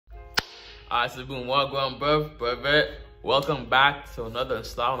Alright, so boom, wagwan, bruv. Welcome back to another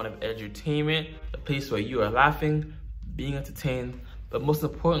installment of Edutainment, the place where you are laughing, being entertained, but most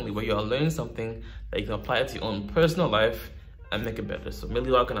importantly, where you are learning something that you can apply to your own personal life and make it better. So really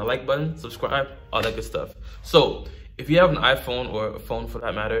click on the like button, subscribe, all that good stuff. So if you have an iPhone or a phone for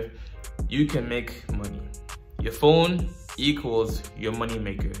that matter, you can make money. Your phone equals your money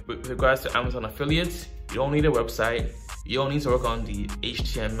maker. With regards to Amazon affiliates, you don't need a website. You don't need to work on the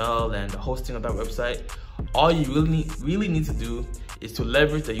HTML and the hosting of that website. All you really need to do is to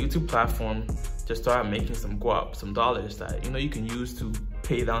leverage the YouTube platform to start making some guap, some dollars that you can use to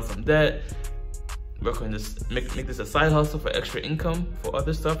pay down some debt, work on this, make this a side hustle for extra income for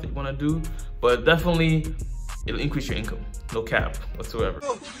other stuff that you want to do. But definitely, it'll increase your income, no cap whatsoever.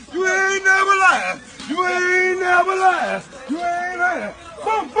 You ain't never lying. You ain't never lying. You ain't lying.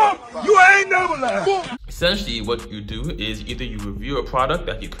 You ain't never lying. Essentially, what you do is either you review a product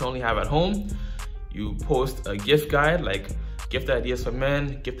that you currently have at home, you post a gift guide like gift ideas for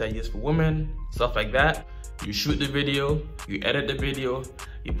men, gift ideas for women, stuff like that. You shoot the video, you edit the video,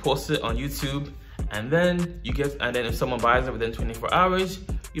 you post it on YouTube, and then if someone buys it within 24 hours,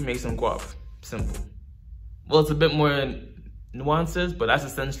 you make some guap. Simple. Well, it's a bit more nuances, but that's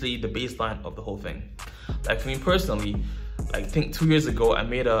essentially the baseline of the whole thing. Like for me personally, I think 2 years ago, I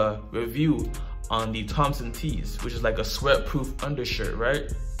made a review on the Thompson tees, which is like a sweat-proof undershirt, right?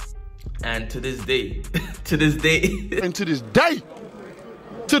 And to this day, and to this day,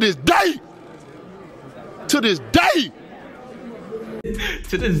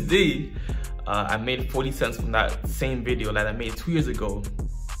 I made 40 cents from that same video that I made 2 years ago.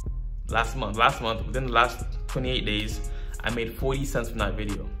 Last month, within the last 28 days, I made 40 cents from that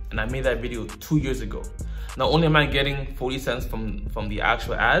video. And I made that video 2 years ago. Not only am I getting 40 cents from the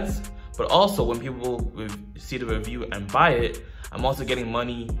actual ads, but also when people see the review and buy it, I'm also getting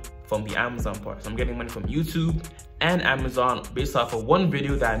money from the Amazon part. So I'm getting money from YouTube and Amazon based off of one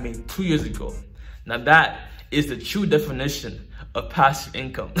video that I made 2 years ago. Now that is the true definition of passive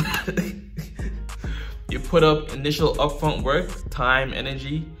income. You put up initial upfront work, time,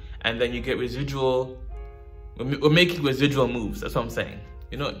 energy, and then you get residual. We're making residual moves, that's what I'm saying.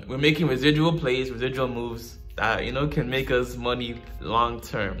 We're making residual plays, residual moves that, can make us money long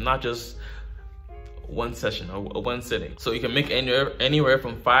term, not just one session or one sitting. So you can make anywhere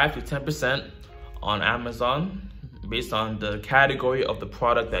from 5 to 10% on Amazon based on the category of the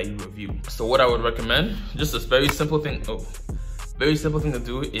product that you review. So what I would recommend, just a very simple thing to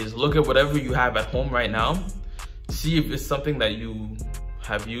do is look at whatever you have at home right now, see if it's something that you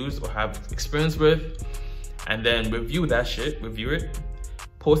have used or have experience with, and then review that shit, review it,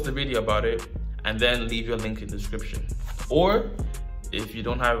 post a video about it, and then leave your link in the description. Or if you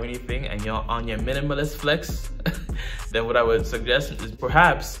don't have anything and you're on your minimalist flex, then what I would suggest is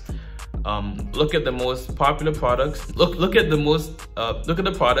perhaps look at the most popular products. Look at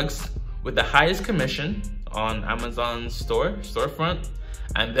the products with the highest commission on Amazon's storefront,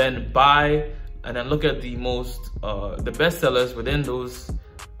 and then look at the best sellers within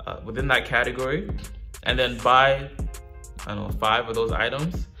within that category, and then buy, I don't know, 5 of those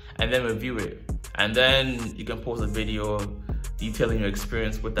items, and then review it. And then you can post a video detailing your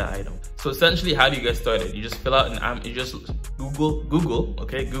experience with that item. So essentially, how do you get started? You just fill out you just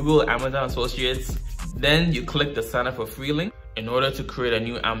Google Amazon Associates. Then you click the sign up for free link in order to create a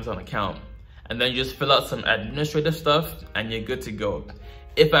new Amazon account. And then you just fill out some administrative stuff and you're good to go.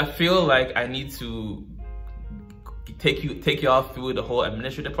 If I feel like I need to take you all through the whole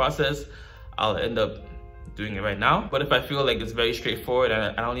administrative process, I'll end up doing it right now. But if I feel like it's very straightforward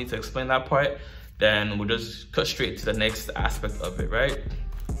and I don't need to explain that part, then we'll just cut straight to the next aspect of it, right?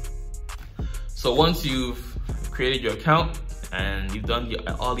 So once you've created your account and you've done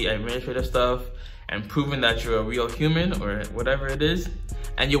all the administrative stuff and proven that you're a real human or whatever it is,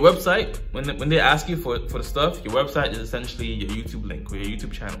 and your website, when they ask you for the stuff, your website is essentially your YouTube link or your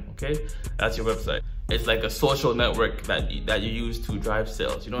YouTube channel, okay? That's your website. It's like a social network that you use to drive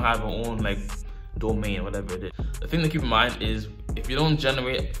sales. You don't have your own like domain, whatever it is. The thing to keep in mind is if you don't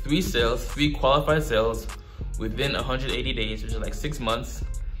generate 3 qualified sales within 180 days, which is like 6 months,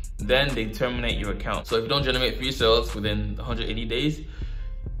 then they terminate your account. So if you don't generate 3 sales within 180 days,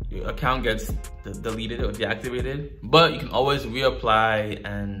 your account gets deleted or deactivated, but you can always reapply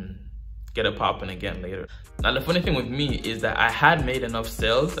and get it popping again later. Now the funny thing with me is that I had made enough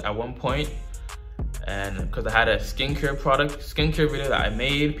sales at one point, and because I had a skincare video that I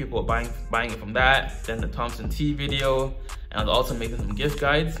made, people were buying it from that, then the Thompson tea video, and I was also making some gift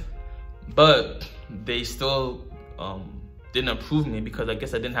guides, but they still didn't approve me because I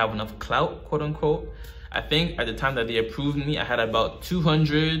guess I didn't have enough clout, quote unquote. I think at the time that they approved me, I had about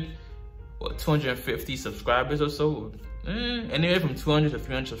 200 250 subscribers or so, anywhere from 200 to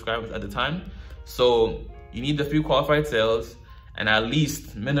 300 subscribers at the time. So you need the 3 qualified sales and at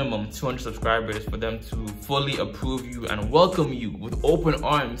least minimum 200 subscribers for them to fully approve you and welcome you with open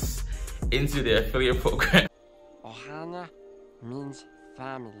arms into their affiliate program. Ohana means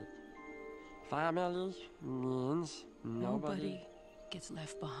family. Family means nobody gets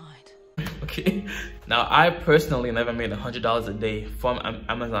left behind. Okay, now I personally never made $100 a day from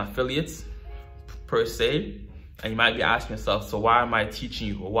Amazon affiliates per se, and you might be asking yourself, so why am I teaching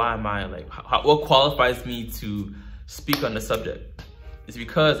you, or why am I like, what qualifies me to speak on the subject? It's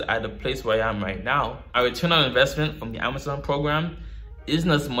because at the place where I am right now, our return on investment from the Amazon program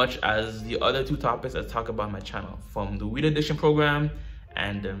isn't as much as the other 2 topics I talk about on my channel, from the Weed Addiction program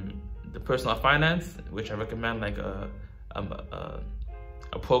and the personal finance, which I recommend, like a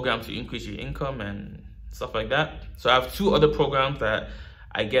program to increase your income and stuff like that. So I have 2 other programs that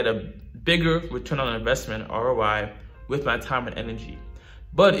I get a bigger return on investment, ROI, with my time and energy.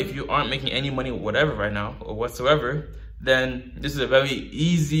 But if you aren't making any money whatever right now or whatsoever, then this is a very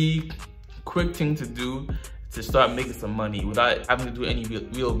easy, quick thing to do to start making some money without having to do any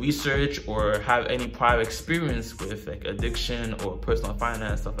real research or have any prior experience with like addiction or personal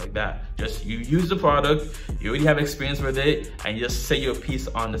finance, stuff like that. Just you use the product, you already have experience with it, and you just say your piece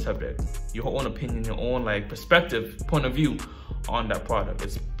on the subject. Your own opinion, your own like perspective, point of view on that product.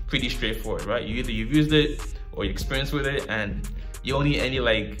 It's pretty straightforward, right? You've used it or you experience with it, and you don't need any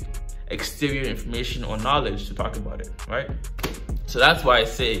like exterior information or knowledge to talk about it, right? So that's why I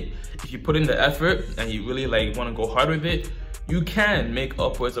say, if you put in the effort and you really like want to go hard with it, you can make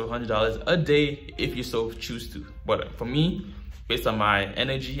upwards of $100 a day if you so choose to. But for me, based on my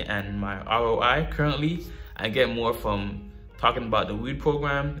energy and my ROI currently, I get more from talking about the weed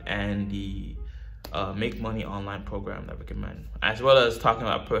program and the Make Money Online program that I recommend, as well as talking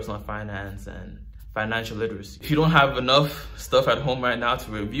about personal finance and financial literacy. If you don't have enough stuff at home right now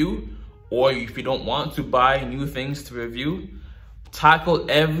to review, or if you don't want to buy new things to review, tackle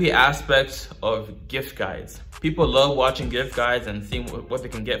every aspect of gift guides. People love watching gift guides and seeing what they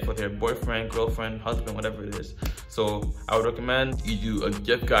can get for their boyfriend, girlfriend, husband, whatever it is. So I would recommend you do a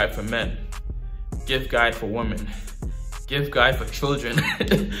gift guide for men, gift guide for women, gift guide for children,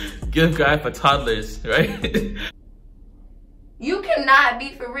 gift guide for toddlers, right? You cannot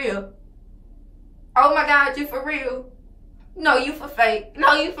be for real. Oh my God, you for real? No, you for fake.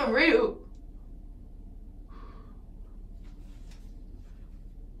 No, you for real.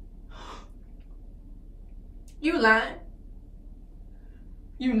 You lying?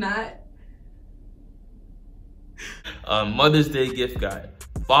 You not? Mother's Day gift guide,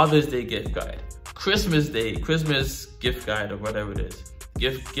 Father's Day gift guide, Christmas Day, Christmas gift guide, or whatever it is.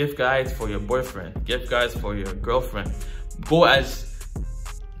 Gift guides for your boyfriend, gift guides for your girlfriend. Go as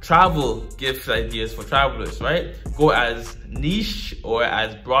travel gift ideas for travelers, right? Go as niche or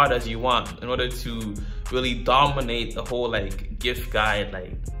as broad as you want in order to really dominate the whole like gift guide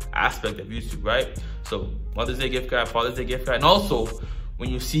like aspect of YouTube, right? So Mother's Day gift guide, Father's Day gift guide, and also when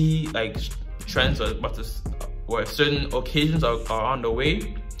you see like trends or certain occasions are on the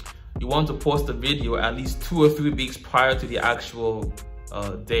way, you want to post a video at least 2 or 3 weeks prior to the actual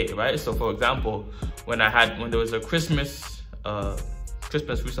day, right? So for example, when there was a Christmas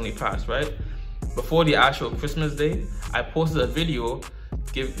recently passed, right? Before the actual Christmas day, I posted a video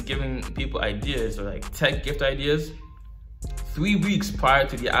giving people ideas or like tech gift ideas 3 weeks prior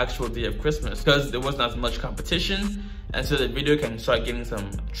to the actual day of Christmas, because there wasn't as much competition, and so the video can start getting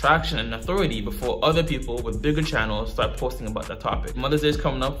some traction and authority before other people with bigger channels start posting about that topic. Mother's Day is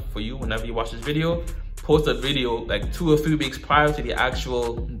coming up for you. Whenever you watch this video, post a video like 2 or 3 weeks prior to the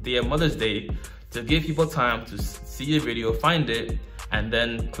actual day of Mother's Day to give people time to see your video, find it, and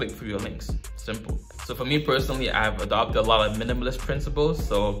then click through your links. Simple. So for me personally, I've adopted a lot of minimalist principles,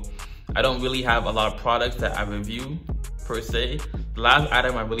 so I don't really have a lot of products that I review per se. The last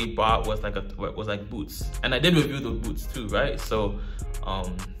item I really bought was like boots, and I did review those boots too, right? So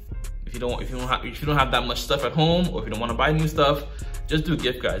if you don't have that much stuff at home, or if you don't want to buy new stuff, just do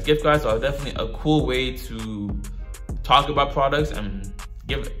gift guides. Gift guides are definitely a cool way to talk about products and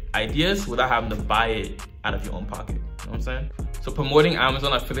give ideas without having to buy it out of your own pocket. You know what I'm saying? So promoting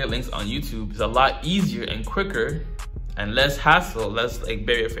Amazon affiliate links on YouTube is a lot easier and quicker and less hassle, less like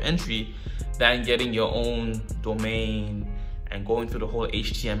barrier for entry than getting your own domain and going through the whole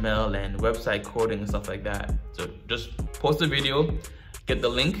HTML and website coding and stuff like that. So just post a video, get the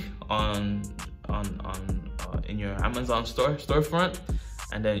link in your Amazon storefront,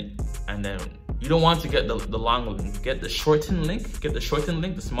 and then you don't want to get the long link. Get the shortened link,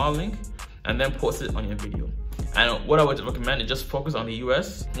 the small link, and then post it on your video. And what I would recommend is just focus on the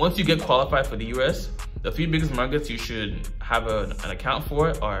US. Once you get qualified for the US, the 3 biggest markets you should have an account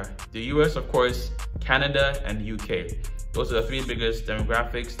for are the US, of course, Canada, and the UK. Those are the 3 biggest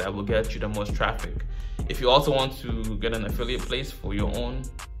demographics that will get you the most traffic. If you also want to get an affiliate place for your own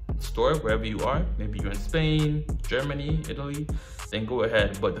store, wherever you are, maybe you're in Spain, Germany, Italy, then go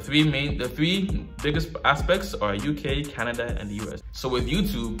ahead. But the three biggest aspects are UK, Canada, and the US. So with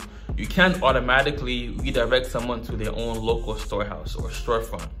YouTube, you can't automatically redirect someone to their own local storehouse or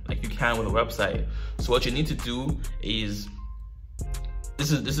storefront like you can with a website. So what you need to do is,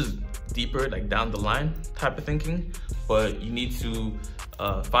 this is deeper, like down the line type of thinking, but you need to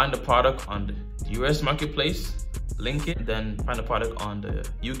find a product on the US marketplace, link it, then find a product on the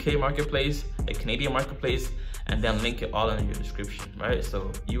UK marketplace, a Canadian marketplace, and then link it all in your description, right?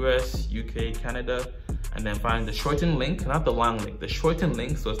 So US, UK, Canada, and then find the shortened link, not the long link, the shortened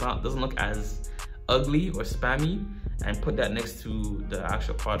link, so doesn't look as ugly or spammy, and put that next to the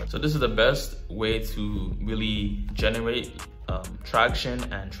actual product. So this is the best way to really generate traction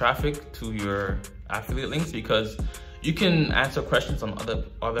and traffic to your affiliate links, because you can answer questions on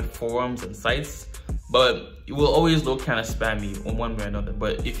other forums and sites, but it will always look kind of spammy in one way or another.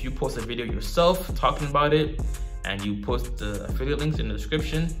 But if you post a video yourself talking about it and you post the affiliate links in the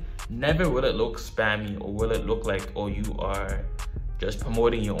description, never will it look spammy or will it look like, oh, you are just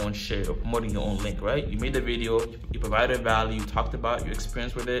promoting your own shit or promoting your own link, right? You made the video, you provided value, you talked about your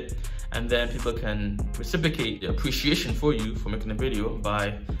experience with it, and then people can reciprocate the appreciation for you for making a video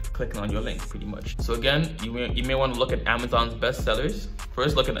by clicking on your link, pretty much. So again, you may want to look at Amazon's best sellers.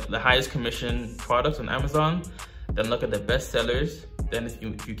 First, look at the highest commission products on Amazon, then look at the best sellers. Then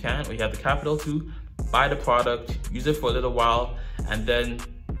if you can, or you have the capital to, buy the product, use it for a little while, and then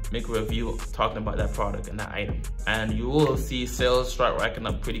make a review talking about that product and that item. And you will see sales start racking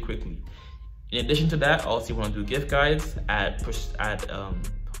up pretty quickly. In addition to that, also you want to do gift guides at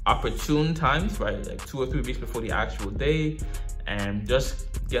opportune times, right? Like 2 or 3 weeks before the actual day, and just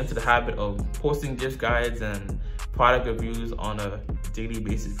get into the habit of posting gift guides and product reviews on a daily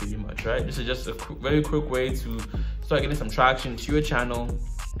basis, pretty much, right? This is just a very quick way to start getting some traction to your channel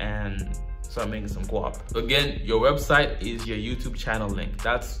and start making some guap. Again, your website is your YouTube channel link.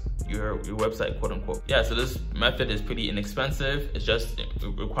 That's your website, quote unquote. Yeah, so this method is pretty inexpensive. It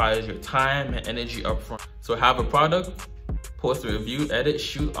requires your time and energy up front. So have a product, post a review, edit,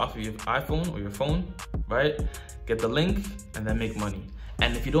 shoot off of your iPhone or your phone, right? Get the link and then make money.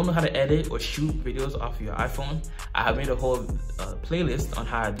 And if you don't know how to edit or shoot videos off of your iPhone, I have made a whole playlist on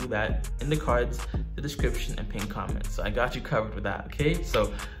how to do that in the cards, the description, and pinned comments. So I got you covered with that, okay?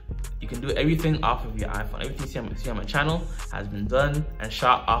 So you can do everything off of your iPhone. Everything you see on my channel has been done and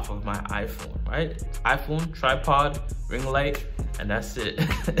shot off of my iPhone, right? iPhone, tripod, ring light, and that's it.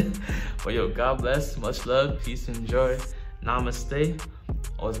 But yo, God bless, much love, peace and joy, namaste.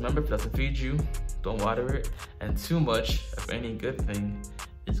 Always remember, if it doesn't feed you, don't water it, and too much of any good thing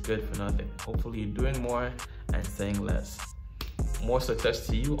is good for nothing. Hopefully you're doing more and saying less. More success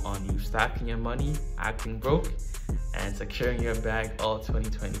to you on you stacking your money, acting broke, and securing your bag all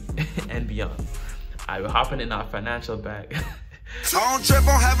 2020 and beyond. I will hop in our financial bag. I don't trip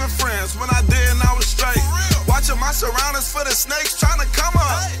on having friends. When I did, I was straight. Watching my surroundings for the snakes trying to come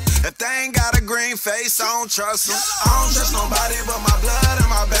up. If they ain't got a green face, I don't trust them. I don't trust nobody but my blood and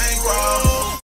my bankroll.